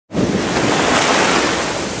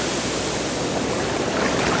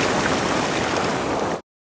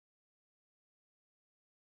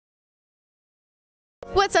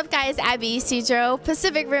What's up guys, Abbie, Isidro,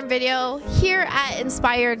 Pacific Rim Video, here at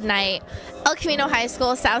Inspired Night, El Camino High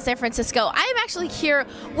School, South San Francisco. I'm actually here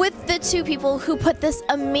with the two people who put this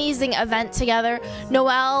amazing event together.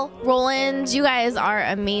 Noel, Roland, you guys are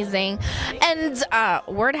amazing. And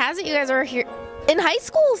word has it you guys are here in high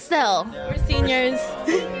school still. We're seniors.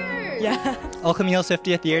 Seniors. Yeah. El Camino's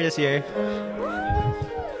 50th year this year.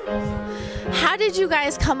 How did you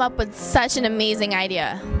guys come up with such an amazing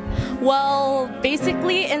idea? Well,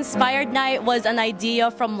 basically, Inspired Night was an idea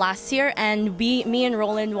from last year, and me and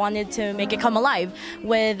Roland wanted to make it come alive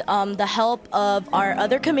with the help of our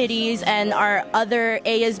other committees and our other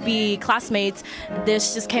ASB classmates.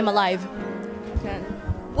 This just came alive.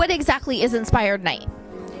 What exactly is Inspired Night?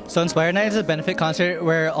 So Inspired Night is a benefit concert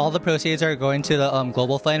where all the proceeds are going to the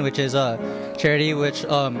Global Fund, which is a charity which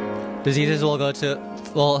diseases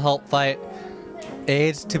will help fight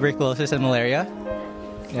AIDS, tuberculosis, and malaria.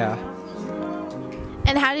 Yeah.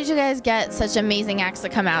 And how did you guys get such amazing acts to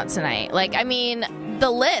come out tonight? Like, I mean, the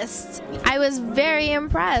list, I was very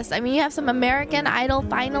impressed. I mean, you have some American Idol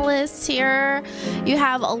finalists here. You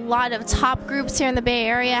have a lot of top groups here in the Bay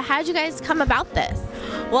Area. How did you guys come about this?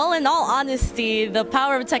 Well, in all honesty, the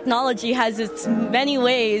power of technology has its many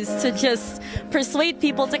ways to just persuade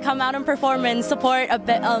people to come out and perform and support a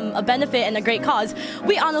benefit and a great cause.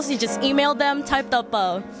 We honestly just emailed them, typed up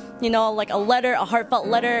like a letter, a heartfelt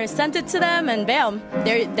letter, sent it to them, and bam,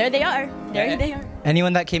 there they are. There they are.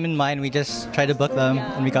 Anyone that came in mind, we just tried to book them,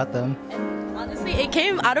 and we got them. And honestly, it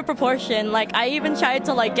came out of proportion. Like, I even tried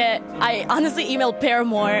to I honestly emailed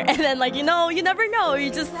Paramore, and then you never know.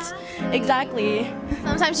 You just, exactly.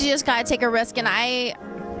 Sometimes you just gotta take a risk, and I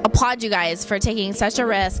applaud you guys for taking such a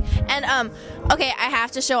risk. And okay, I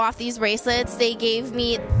have to show off these bracelets. They gave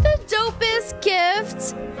me the dopest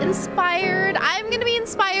gift. Inspired. I'm gonna be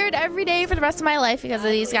inspired every day for the rest of my life because of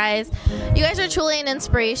these guys. You guys are truly an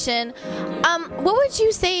inspiration. What would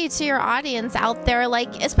you say to your audience out there,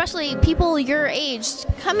 especially people your age,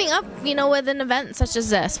 coming up, with an event such as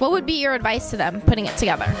this? What would be your advice to them putting it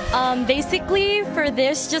together? Basically, for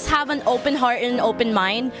this, just have an open heart and an open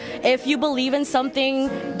mind. If you believe in something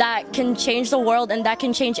that can change the world and that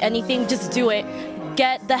can change anything, just do it.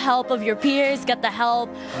 Get the help of your peers, get the help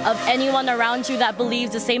of anyone around you that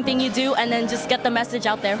believes the same thing you do, and then just get the message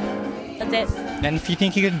out there. That's it. And if you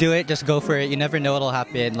think you can do it, just go for it. You never know what'll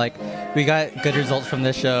happen. We got good results from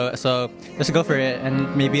this show, so just go for it,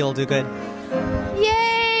 and maybe it'll do good.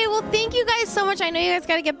 Yay! Well, thank you guys so much. I know you guys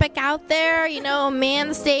got to get back out there, man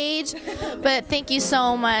the stage, but thank you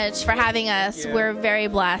so much for having us. Yeah. We're very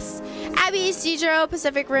blessed. Abbie, Isidro,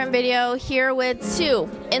 Pacific Rim Video, here with two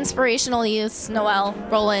inspirational youths, Noel,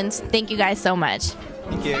 Roland. Thank you guys so much.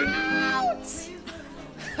 Thank you. Out.